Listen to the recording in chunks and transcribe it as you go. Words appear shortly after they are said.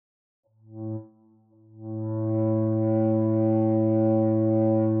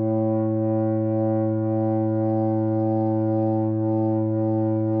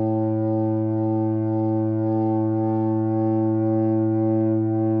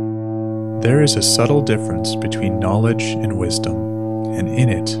There is a subtle difference between knowledge and wisdom, and in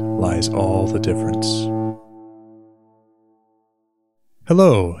it lies all the difference.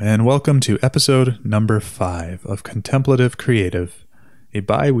 Hello, and welcome to episode number 5 of Contemplative Creative, a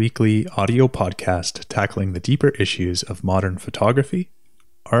bi-weekly audio podcast tackling the deeper issues of modern photography,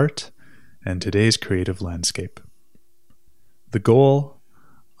 art, and today's creative landscape. The goal: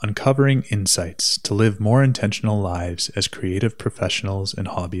 uncovering insights to live more intentional lives as creative professionals and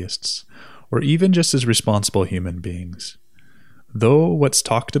hobbyists, or even just as responsible human beings. Though what's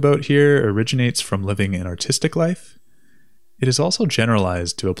talked about here originates from living an artistic life, it is also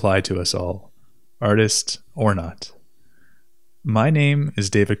generalized to apply to us all, artist or not. My name is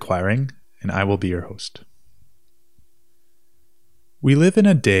David Quiring, and I will be your host. We live in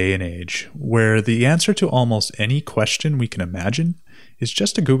a day and age where the answer to almost any question we can imagine is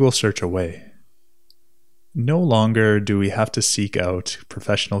just a Google search away. No longer do we have to seek out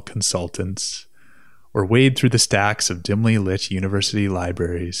professional consultants or wade through the stacks of dimly lit university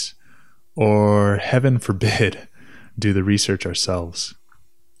libraries, or, heaven forbid, do the research ourselves.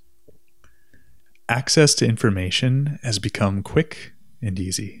 Access to information has become quick and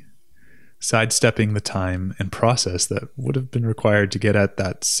easy, sidestepping the time and process that would have been required to get at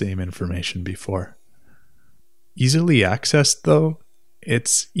that same information before. Easily accessed, though,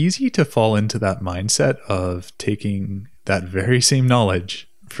 it's easy to fall into that mindset of taking that very same knowledge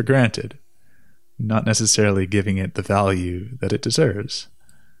for granted, not necessarily giving it the value that it deserves.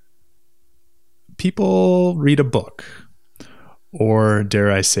 People read a book, or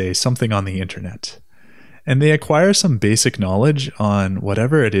dare I say, something on the internet, and they acquire some basic knowledge on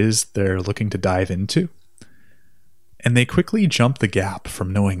whatever it is they're looking to dive into, and they quickly jump the gap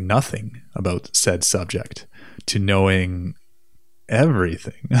from knowing nothing about said subject to knowing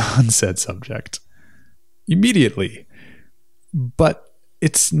everything on said subject immediately. But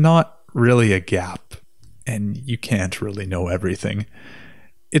it's not really a gap, and you can't really know everything.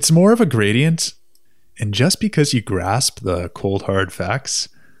 It's more of a gradient, and just because you grasp the cold hard facts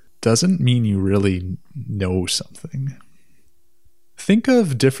doesn't mean you really know something. Think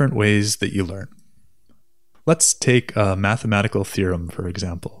of different ways that you learn. Let's take a mathematical theorem, for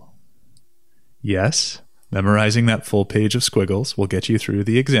example. Yes, memorizing that full page of squiggles will get you through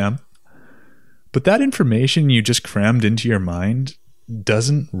the exam, but that information you just crammed into your mind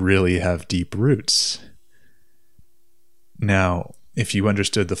doesn't really have deep roots. Now, if you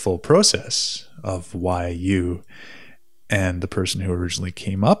understood the full process of why you and the person who originally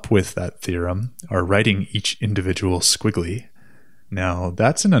came up with that theorem are writing each individual squiggly, now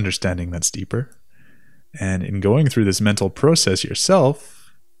that's an understanding that's deeper. And in going through this mental process yourself,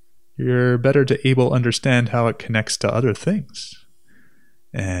 you're better to able understand how it connects to other things.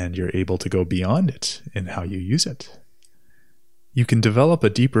 And you're able to go beyond it in how you use it. You can develop a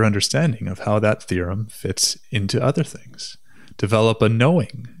deeper understanding of how that theorem fits into other things. Develop a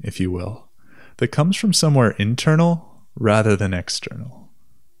knowing, if you will, that comes from somewhere internal rather than external.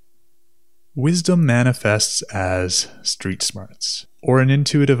 Wisdom manifests as street smarts, or an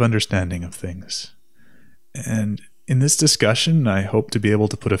intuitive understanding of things. And in this discussion, I hope to be able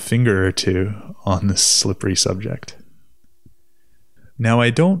to put a finger or two on this slippery subject. Now, I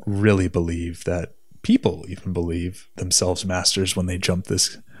don't really believe that people even believe themselves masters when they jump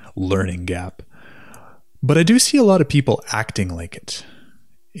this learning gap. But I do see a lot of people acting like it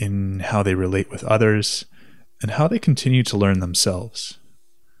in how they relate with others and how they continue to learn themselves.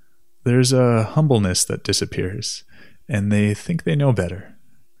 There's a humbleness that disappears, and they think they know better.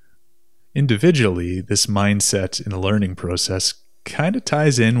 Individually, this mindset in the learning process kind of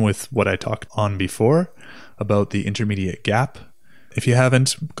ties in with what I talked on before about the intermediate gap. If you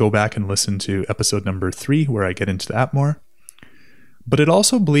haven't, go back and listen to episode number 3 where I get into that more. But it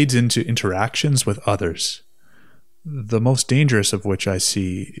also bleeds into interactions with others. The most dangerous of which I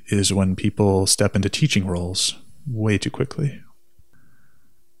see is when people step into teaching roles way too quickly.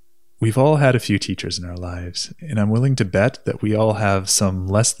 We've all had a few teachers in our lives, and I'm willing to bet that we all have some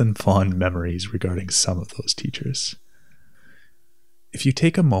less than fond memories regarding some of those teachers. If you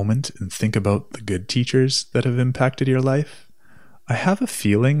take a moment and think about the good teachers that have impacted your life, I have a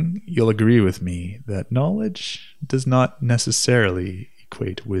feeling you'll agree with me that knowledge does not necessarily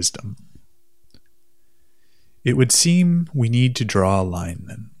equate wisdom. It would seem we need to draw a line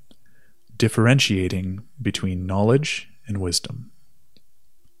then, differentiating between knowledge and wisdom.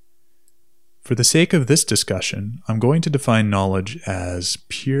 For the sake of this discussion, I'm going to define knowledge as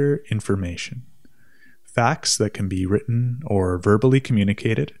pure information, facts that can be written or verbally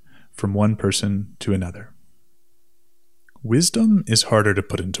communicated from one person to another. Wisdom is harder to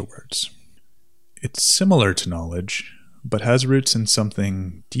put into words. It's similar to knowledge, but has roots in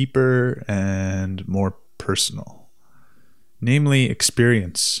something deeper and more personal, namely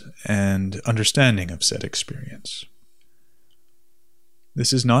experience and understanding of said experience.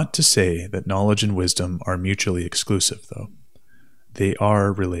 This is not to say that knowledge and wisdom are mutually exclusive, though. They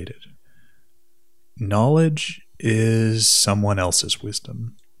are related. Knowledge is someone else's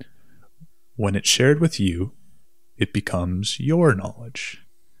wisdom. When it's shared with you, it becomes your knowledge.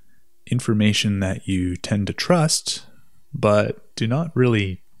 Information that you tend to trust, but do not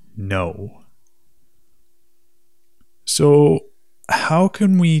really know. So, how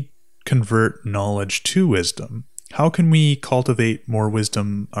can we convert knowledge to wisdom? How can we cultivate more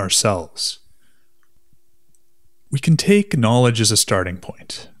wisdom ourselves? We can take knowledge as a starting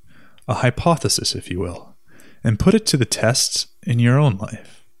point, a hypothesis, if you will, and put it to the test in your own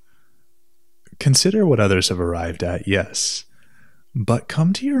life. Consider what others have arrived at, yes, but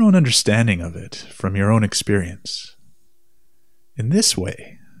come to your own understanding of it from your own experience. In this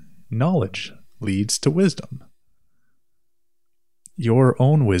way, knowledge leads to wisdom. Your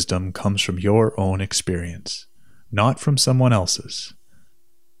own wisdom comes from your own experience, not from someone else's.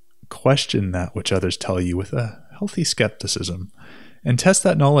 Question that which others tell you with a healthy skepticism, and test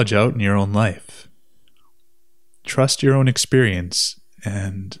that knowledge out in your own life. Trust your own experience,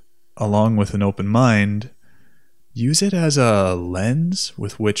 and along with an open mind, use it as a lens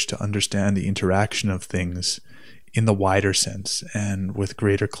with which to understand the interaction of things in the wider sense and with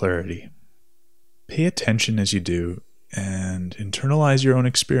greater clarity. Pay attention as you do, and internalize your own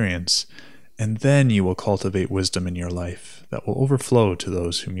experience, and then you will cultivate wisdom in your life that will overflow to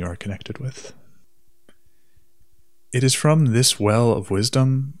those whom you are connected with. It is from this well of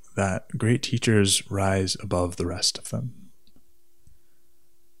wisdom that great teachers rise above the rest of them.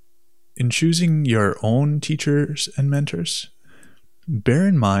 In choosing your own teachers and mentors, bear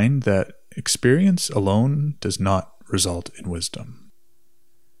in mind that experience alone does not result in wisdom.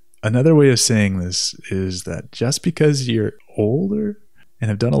 Another way of saying this is that just because you're older and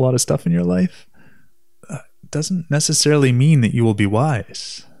have done a lot of stuff in your life, doesn't necessarily mean that you will be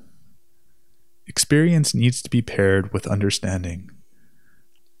wise. Experience needs to be paired with understanding.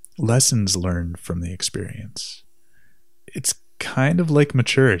 Lessons learned from the experience. It's kind of like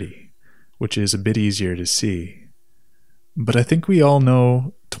maturity, which is a bit easier to see. But I think we all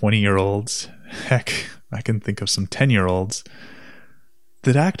know 20-year-olds, heck, I can think of some 10-year-olds,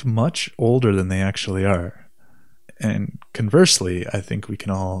 that act much older than they actually are. And conversely, I think we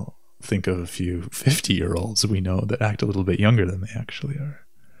can all think of a few 50-year-olds we know that act a little bit younger than they actually are.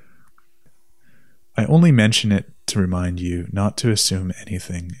 I only mention it to remind you not to assume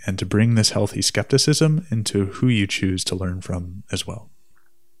anything and to bring this healthy skepticism into who you choose to learn from as well.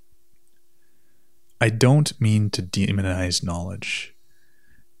 I don't mean to demonize knowledge.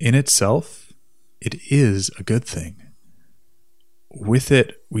 In itself, it is a good thing. With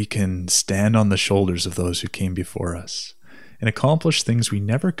it, we can stand on the shoulders of those who came before us and accomplish things we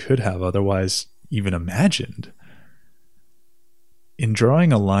never could have otherwise even imagined. In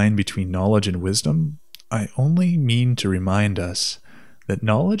drawing a line between knowledge and wisdom, I only mean to remind us that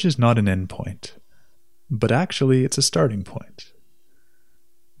knowledge is not an endpoint, but actually it's a starting point.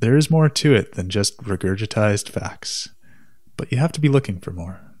 There is more to it than just regurgitized facts, but you have to be looking for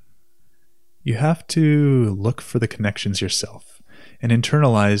more. You have to look for the connections yourself and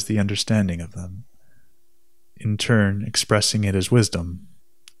internalize the understanding of them, in turn expressing it as wisdom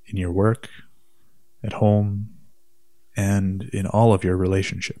in your work, at home, and in all of your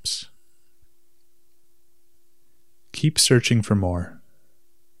relationships. Keep searching for more.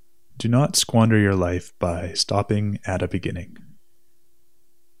 Do not squander your life by stopping at a beginning.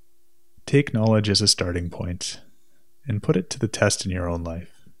 Take knowledge as a starting point and put it to the test in your own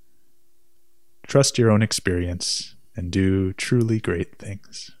life. Trust your own experience and do truly great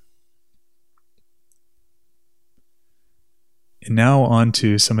things. And now on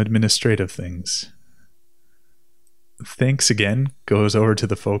to some administrative things. Thanks again goes over to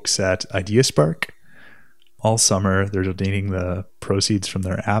the folks at IdeaSpark. All summer, they're donating the proceeds from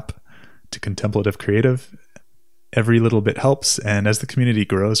their app to Contemplative Creative. Every little bit helps, and as the community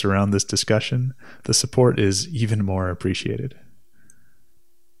grows around this discussion, the support is even more appreciated.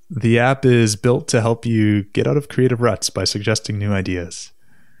 The app is built to help you get out of creative ruts by suggesting new ideas.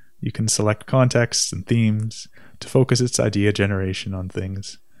 You can select contexts and themes to focus its idea generation on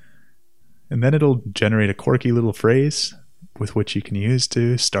things. And then it'll generate a quirky little phrase with which you can use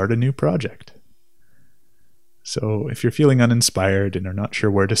to start a new project. So if you're feeling uninspired and are not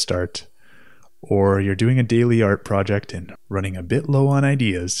sure where to start, or you're doing a daily art project and running a bit low on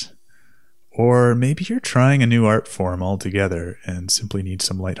ideas, or maybe you're trying a new art form altogether and simply need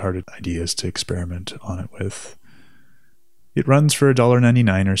some lighthearted ideas to experiment on it with, It runs for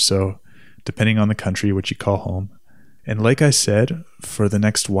 $1.99 or so, depending on the country which you call home. And like I said, for the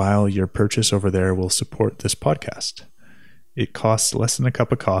next while, your purchase over there will support this podcast. It costs less than a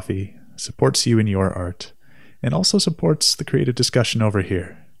cup of coffee, supports you in your art, and also supports the creative discussion over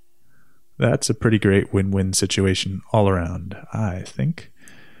here. That's a pretty great win-win situation all around, I think.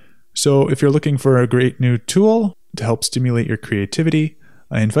 So if you're looking for a great new tool to help stimulate your creativity,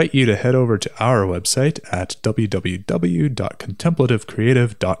 I invite you to head over to our website at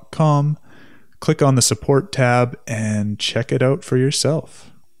www.contemplativecreative.com, click on the support tab, and check it out for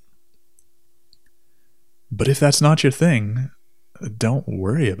yourself. But if that's not your thing, don't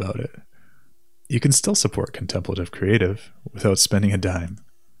worry about it. You can still support Contemplative Creative without spending a dime.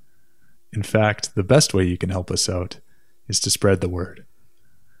 In fact, the best way you can help us out is to spread the word.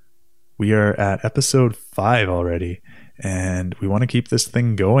 We are at episode 5 already, and we want to keep this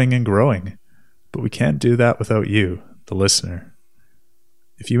thing going and growing, but we can't do that without you, the listener.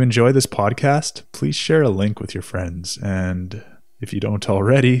 If you enjoy this podcast, please share a link with your friends, and if you don't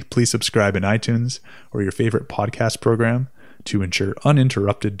already, please subscribe in iTunes or your favorite podcast program to ensure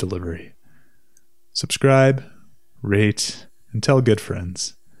uninterrupted delivery. Subscribe, rate, and tell good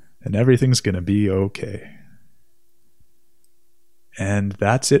friends, and everything's going to be okay. And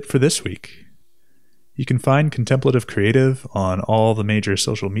that's it for this week. You can find Contemplative Creative on all the major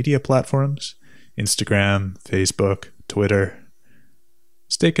social media platforms: Instagram, Facebook, Twitter.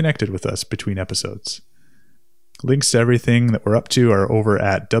 Stay connected with us between episodes. Links to everything that we're up to are over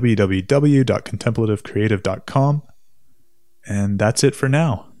at www.contemplativecreative.com. And that's it for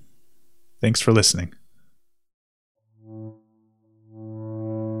now. Thanks for listening.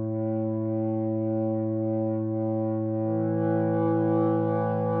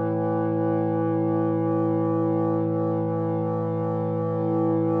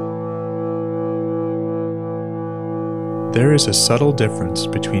 There is a subtle difference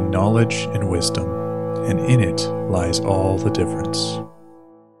between knowledge and wisdom, and in it lies all the difference.